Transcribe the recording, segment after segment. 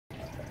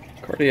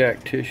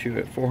Cardiac tissue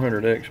at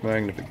 400x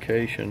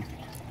magnification.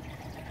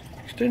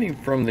 Extending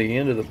from the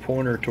end of the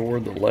pointer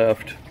toward the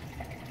left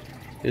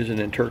is an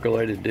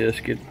intercalated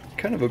disc. It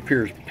kind of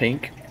appears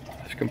pink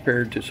as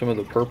compared to some of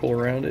the purple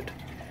around it.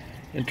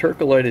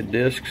 Intercalated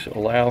discs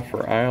allow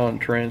for ion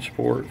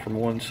transport from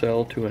one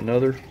cell to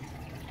another,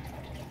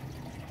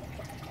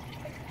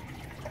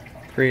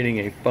 creating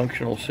a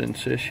functional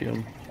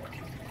syncytium.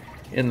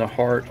 In the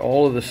heart,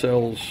 all of the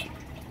cells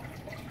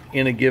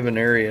in a given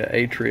area,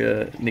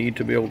 atria, need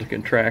to be able to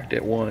contract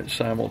at once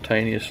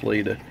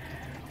simultaneously to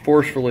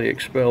forcefully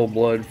expel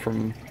blood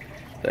from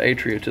the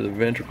atria to the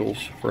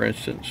ventricles, for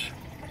instance.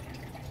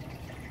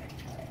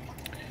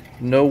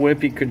 No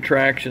wimpy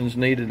contractions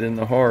needed in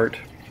the heart.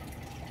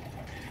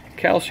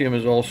 Calcium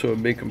is also a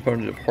big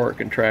component of heart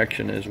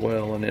contraction as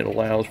well, and it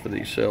allows for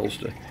these cells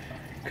to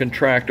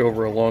contract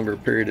over a longer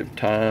period of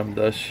time,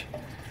 thus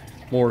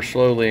more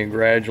slowly and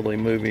gradually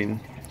moving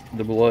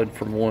the blood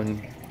from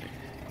one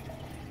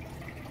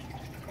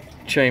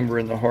chamber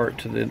in the heart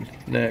to the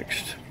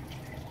next.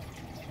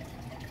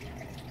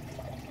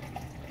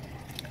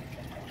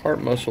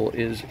 Heart muscle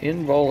is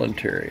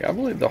involuntary. I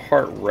believe the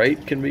heart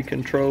rate can be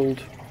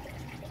controlled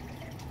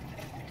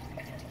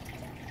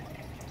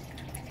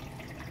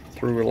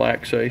through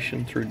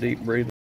relaxation, through deep breathing.